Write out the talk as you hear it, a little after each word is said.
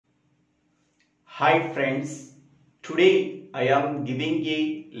Hi friends, today I am giving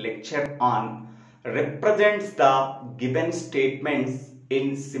a lecture on represents the given statements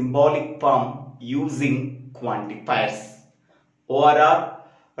in symbolic form using quantifiers or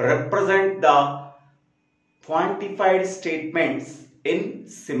represent the quantified statements in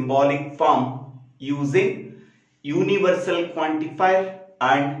symbolic form using universal quantifier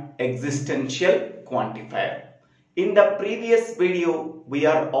and existential quantifier. In the previous video, we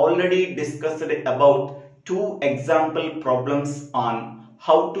are already discussed about two example problems on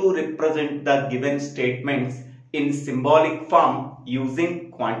how to represent the given statements in symbolic form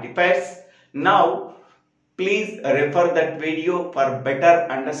using quantifiers. Now, please refer that video for better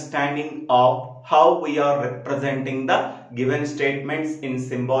understanding of how we are representing the given statements in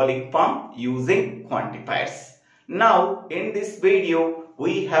symbolic form using quantifiers. Now, in this video,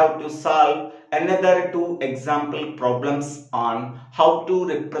 we have to solve another two example problems on how to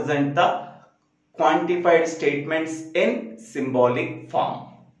represent the quantified statements in symbolic form.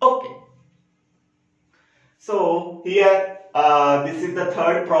 Okay. So, here this is the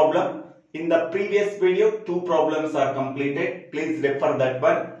third problem. In the previous video, two problems are completed. Please refer that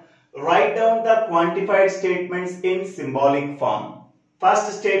one. Write down the quantified statements in symbolic form.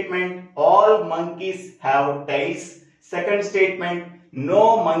 First statement, all monkeys have tails. Second statement,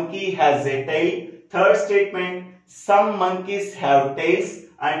 no monkey has a tail. Third statement, some monkeys have tails.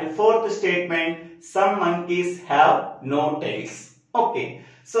 And fourth statement, some monkeys have no tails. Okay.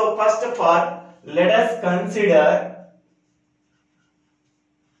 So first of all, let us consider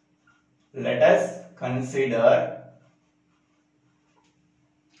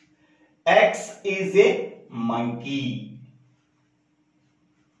X is a monkey.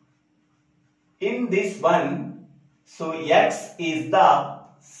 In this one, so X is the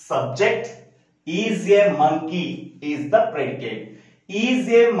subject, is a monkey is the predicate. Is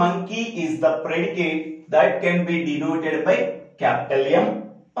a monkey is the predicate that can be denoted by capital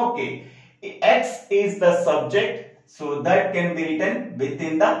M. Okay. X is the subject, so that can be written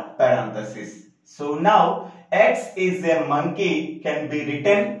within the parenthesis. So now X is a monkey can be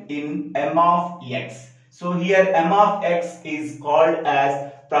written in M of X. So here M of X is called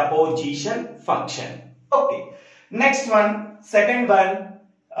as proposition function. Okay. Next one, second one,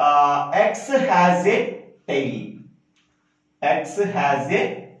 X has a tail. X has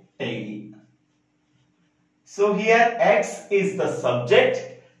a tail. So here X is the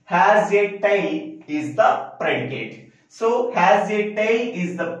subject, has a tail is the predicate. So has a tail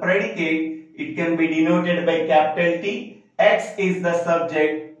is the predicate. It can be denoted by capital T. X is the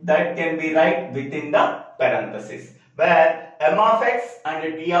subject, that can be right within the parenthesis, where M of X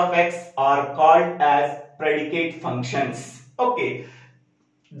and T of X are called as predicate functions. Okay.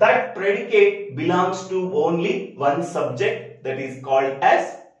 That predicate belongs to only one subject, that is called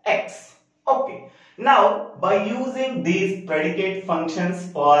as X. Okay. Now, by using these predicate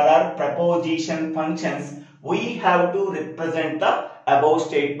functions for our proposition functions, we have to represent the above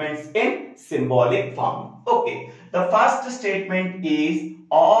statements in symbolic form. Okay. The first statement is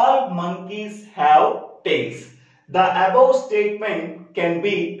all monkeys have tails. The above statement can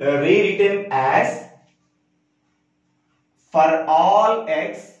be rewritten as for all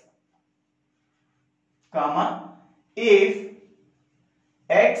X, comma, if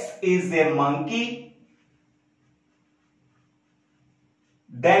X is a monkey,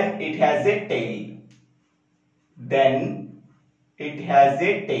 then it has a tail. Then it has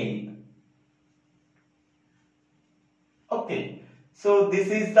a tail. Okay. So this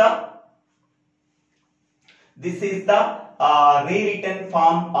is the rewritten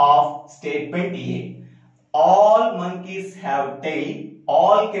form of statement A. All monkeys have tail.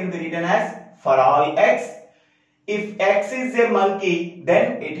 All can be written as for all X. If X is a monkey,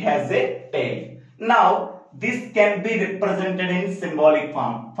 then it has a tail. Now, this can be represented in symbolic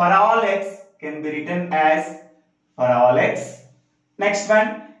form. For all X can be written as for all X. Next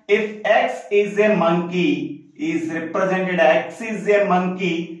one, if X is a monkey, is represented, X is a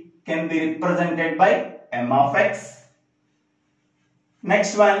monkey can be represented by M of X.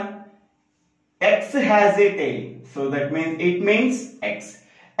 Next one, X has a tail. So that means it means X.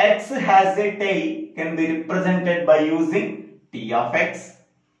 X has a tail can be represented by using T of X.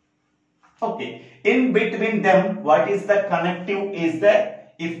 Okay. In between them, what is the connective is the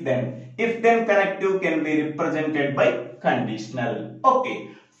if then. If then connective can be represented by conditional. Okay.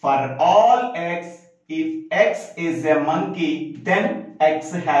 For all X, if X is a monkey, then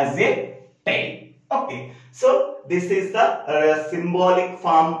X has a tail. Okay. So this is the symbolic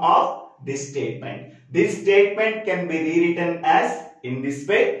form of this statement. This statement can be rewritten as in this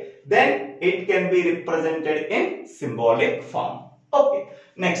way. Then it can be represented in symbolic form. Okay.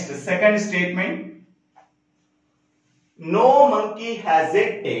 Next, second statement. No monkey has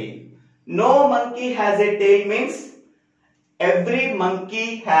a tail. No monkey has a tail means every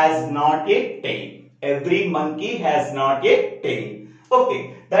monkey has not a tail. Every monkey has not a tail.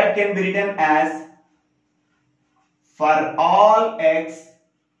 Okay, that can be written as for all x,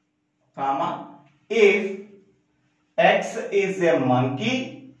 comma, if x is a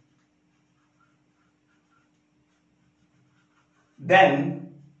monkey,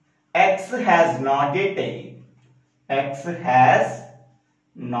 then x has not a tail. X has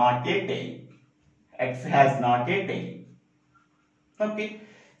not a tail. X has not a tail. Okay.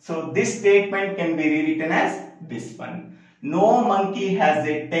 So this statement can be rewritten as this one. No monkey has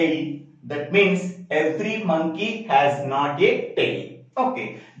a tail. That means every monkey has not a tail.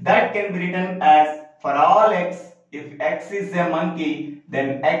 Okay. That can be written as for all x, if x is a monkey,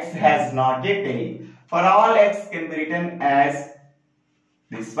 then x has not a tail. For all x can be written as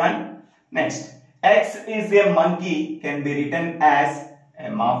this one. Next, x is a monkey can be written as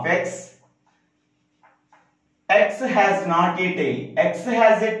m of x. X has not a tail. X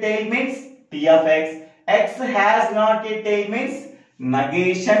has a tail means t of x. X has not a tail means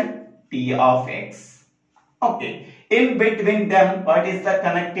negation t of x. Okay. In between them, what is the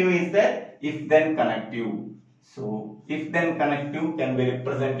connective is there? If then connective. So, if then connective can be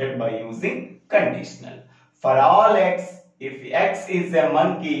represented by using conditional. For all x, if x is a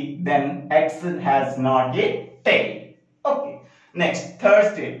monkey, then x has not a tail. Okay. Next,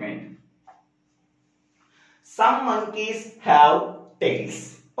 third statement. Some monkeys have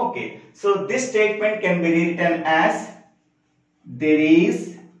tails. Okay. So this statement can be written as there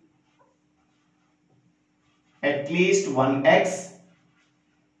is at least one x.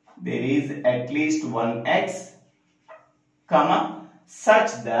 There is at least one x, comma,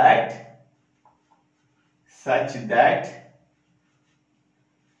 such that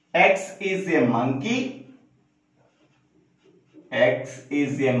x is a monkey. X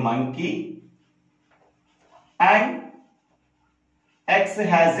is a monkey and x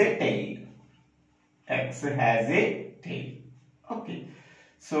has a tail. X has a tail. Okay.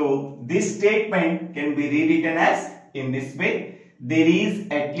 So this statement can be rewritten as in this way. There is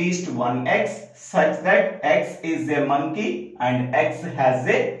at least one x such that x is a monkey and x has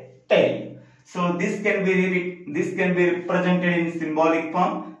a tail. So this can be represented in symbolic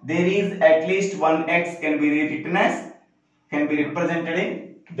form. There is at least one x can be rewritten as, can be represented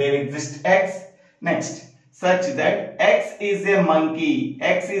in there exists x. Next, such that x is a monkey.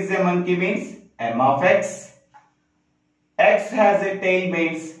 X is a monkey means m of x. X has a tail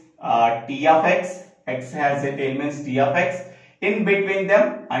means t of x. X has a tail means t of x. In between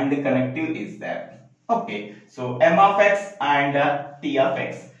them and the connective is there. Okay. So m of x and t of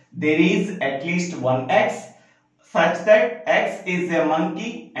x. There is at least one x such that x is a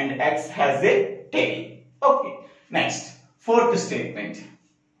monkey and x has a tail. Okay. Next, fourth statement.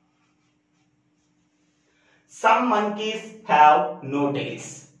 Some monkeys have no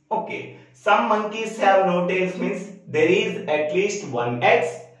tails. Okay. Some monkeys have no tails means there is at least one x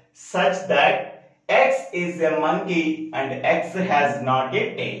such that x is a monkey and x has not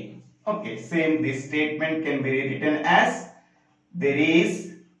a tail. Okay. Same, this statement can be written as there is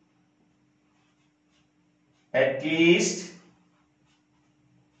at least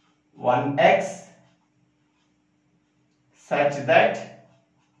one x such that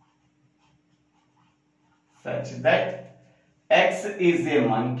x is a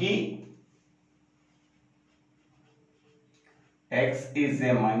monkey. X is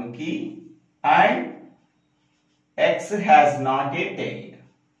a monkey and x has not a tail.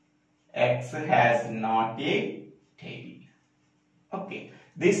 X has not a tail. Okay.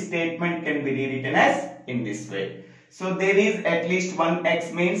 This statement can be rewritten as in this way. So there is at least one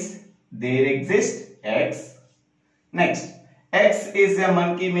x means there exists x. Next, x is a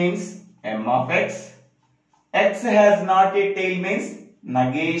monkey means m of x. X has not a tail means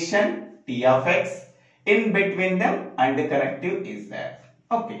negation t of x. In between them and the connective is there.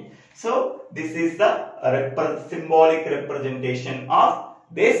 Okay. So this is the symbolic representation of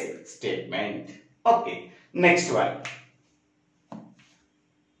this statement. Okay. Next one.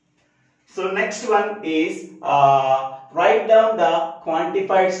 So next one is write down the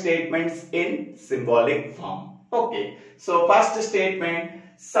quantified statements in symbolic form. Okay. So first statement,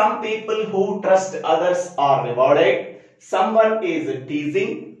 some people who trust others are rewarded. Someone is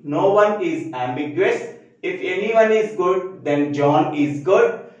teasing. No one is ambiguous. If anyone is good, then John is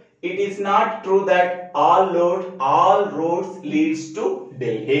good. It is not true that all roads leads to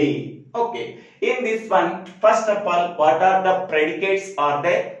Delhi. Okay. In this one, first of all, what are the predicates are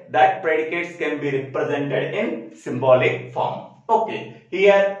there? That predicates can be represented in symbolic form. Okay,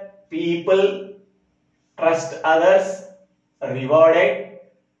 here people trust others, rewarded,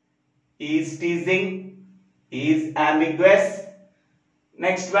 is teasing, is ambiguous.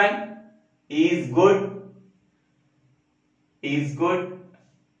 Next one, is good,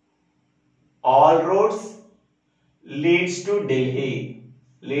 all roads leads to Delhi,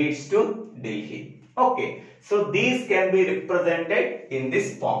 Okay, so these can be represented in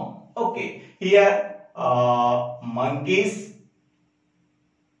this form. Okay, here monkeys,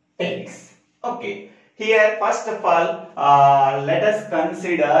 tails. Okay, here first of all let us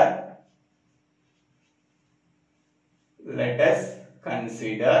consider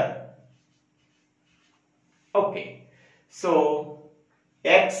okay, so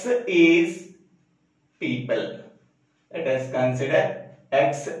X is people. Let us consider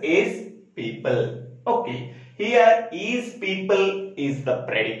X is people. Okay, here is people is the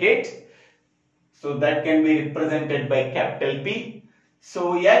predicate, so that can be represented by capital P.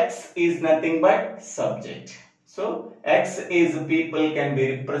 So X is nothing but subject. So X is people can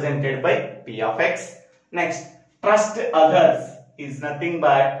be represented by P of X. Next, trust others is nothing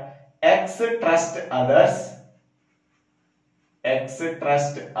but X trust others.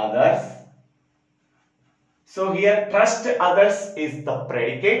 So here trust others is the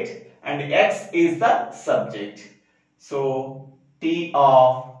predicate and X is the subject. So T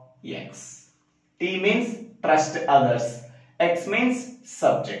of X. T means trust others. X means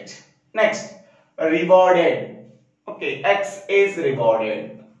subject. Next, rewarded. Okay, X is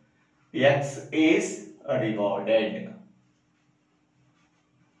rewarded.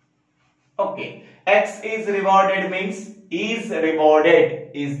 Okay, X is rewarded means is rewarded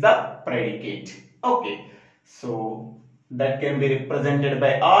is the predicate. Okay, so that can be represented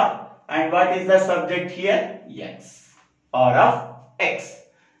by R. And what is the subject here? X. R of X.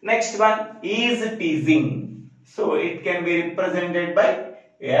 Next one is teasing. So it can be represented by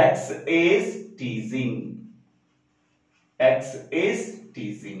X is teasing.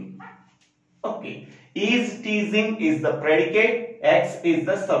 Okay. Is teasing is the predicate. X is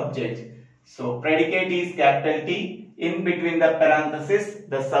the subject. So predicate is capital T. In between the parenthesis,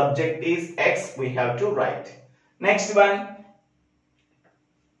 the subject is X. We have to write. Next one.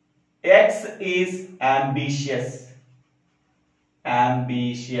 X is ambitious.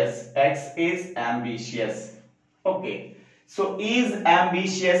 X is ambitious. Okay. So is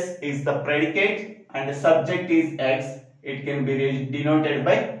ambitious is the predicate and the subject is X. It can be denoted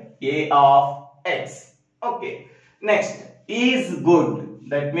by A of X. Okay. Next, is good.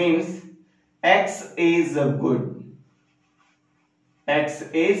 That means X is good.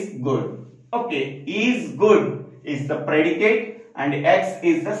 Okay. Is good is the predicate and X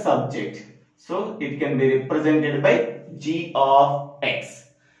is the subject. So it can be represented by G of X.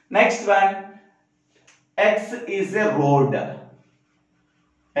 Next one, X is a road.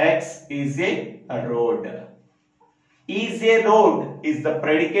 Is a road is the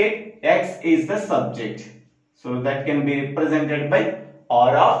predicate, X is the subject. So that can be represented by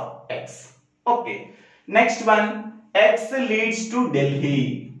R of X. Okay. Next one, X leads to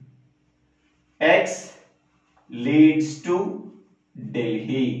Delhi.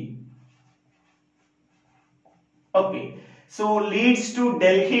 Okay, so leads to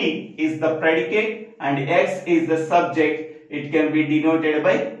Delhi is the predicate and X is the subject. It can be denoted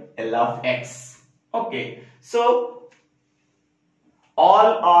by L of X. Okay, so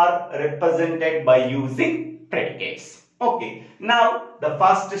all are represented by using predicates. Okay, now the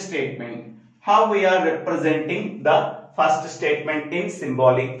first statement. How we are representing the first statement in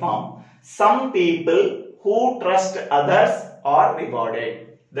symbolic form. Some people who trust others are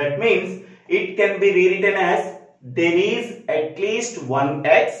rewarded. That means it can be rewritten as there is at least one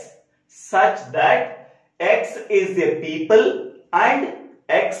X such that X is a people and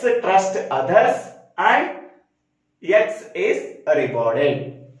X trust others and X is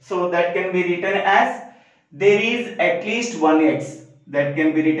rewarded. So that can be written as there is at least one X. That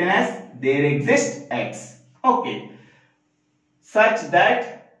can be written as there exists X. Okay. Such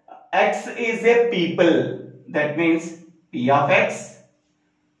that X is a people. That means P of X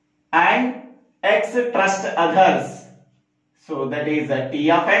and X trust others. So that is a T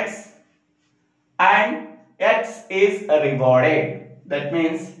of X and X is rewarded. That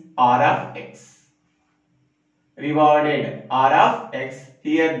means R of X. Rewarded R of X.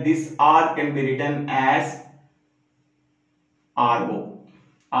 Here this R can be written as RO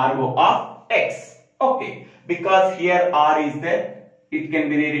of X. Okay. Because here R is there, it can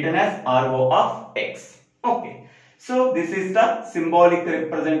be rewritten as RO of X. Okay. So this is the symbolic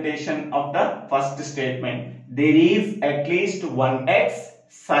representation of the first statement. There is at least one X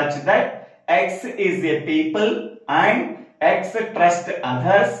such that X is a people and X trust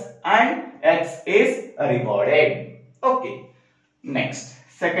others and X is rewarded. Okay. Next,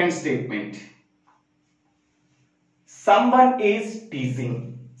 second statement. Someone is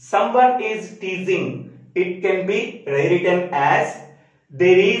teasing. Someone is teasing. It can be rewritten as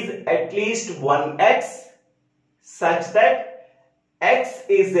there is at least one X such that X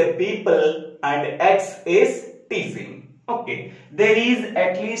is a people and X is teasing. Okay. There is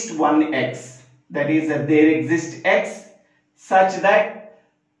at least one X. That is, there exists X such that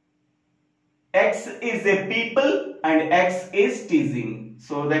X is a people and X is teasing.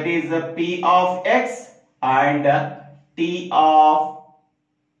 So that is a P of X and T of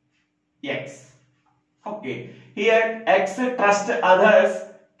X. Okay. Here X trust others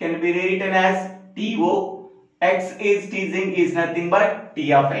can be rewritten as TO. X is teasing is nothing but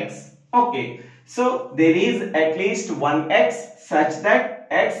T of X. Okay. So there is at least one X such that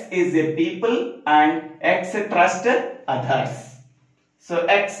X is a people and X trust others. So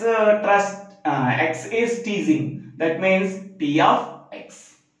X is teasing. That means T of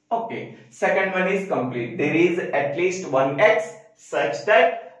X. Okay. Second one is complete. There is at least one X such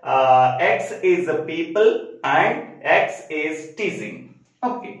that X is a people and X is teasing.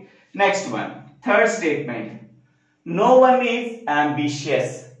 Okay. Next one. Third statement. No one is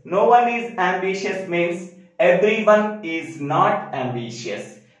ambitious. No one is ambitious means everyone is not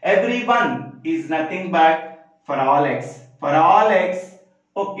ambitious. Everyone is nothing but for all X. For all X,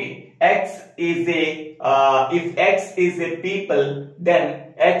 okay, X is a, if X is a people,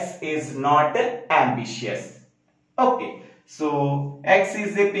 then X is not ambitious. Okay, so X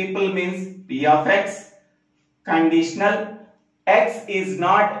is a people means P of X, conditional, X is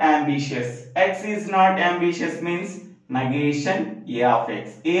not ambitious. X is not ambitious means negation A of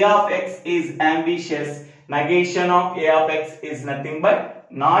X. A of X is ambitious. Negation of A of X is nothing but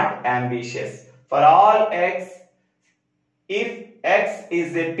not ambitious. For all X, if X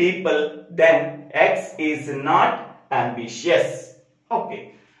is a people, then X is not ambitious.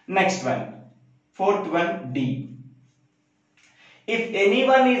 Okay. Next one. Fourth one, D. If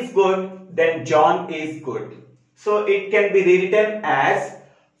anyone is good, then John is good. So it can be rewritten as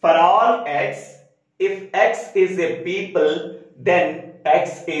for all X, if X is a people, then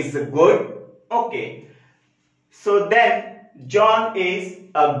X is good. Okay. So then John is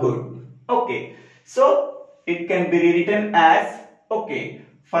a good. Okay. So it can be rewritten as, okay,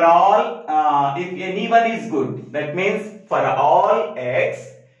 for all, if anyone is good, that means for all X,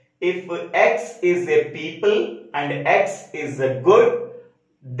 if X is a people and X is a good,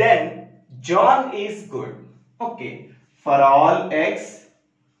 then John is good. Okay. For all X,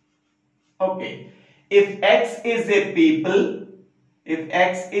 okay. If X is a people, if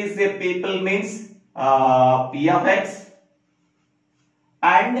X is a people means P of X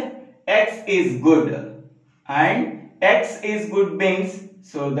and X is good, and X is good means,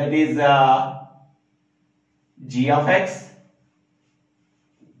 so that is G of X.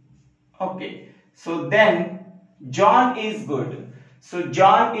 Okay, so then John is good. So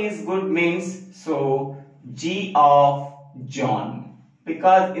John is good means, so G of John,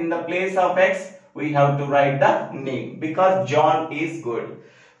 because in the place of X we have to write the name because John is good.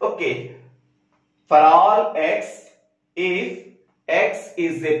 Okay, for all X, if X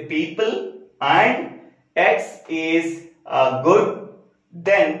is a people and X is good,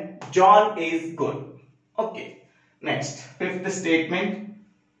 then John is good. Okay, next, fifth statement.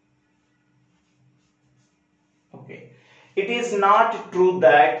 Okay, it is not true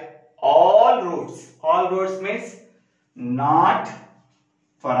that all roots means not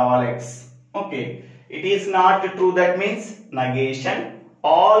for all X. Okay, it is not true, that means negation.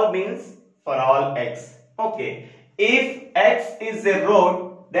 All means for all X. Okay, if X is a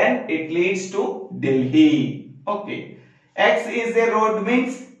road, then it leads to Delhi. Okay, X is a road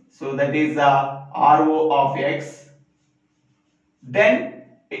means, so that is a RO of X. Then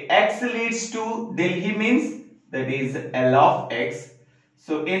X leads to Delhi means that is L of X.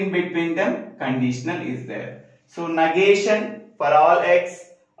 So in between them conditional is there. So negation for all X,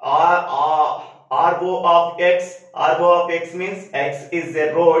 RO of X. RO of X means X is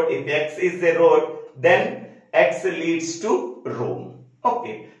a road. If X is a road, then X leads to Rome.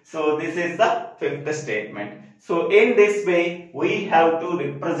 Okay, so this is the fifth statement. So in this way we have to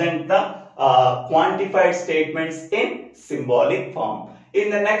represent the quantified statements in symbolic form. In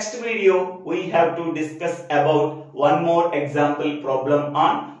the next video we have to discuss about one more example problem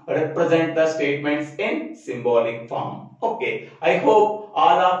on represent the statements in symbolic form. Okay, I hope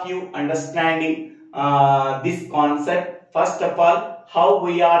all of you understanding this concept. First of all, how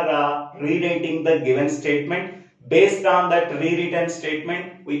we are rewriting the given statement. Based on that rewritten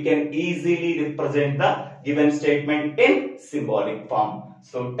statement, we can easily represent the given statement in symbolic form.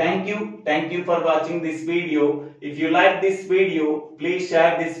 So thank you for watching this video. If you like this video, please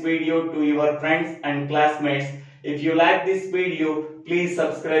share this video to your friends and classmates. If you like this video, please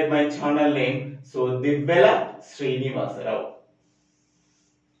subscribe my channel name. So Divvela Srinivasarao.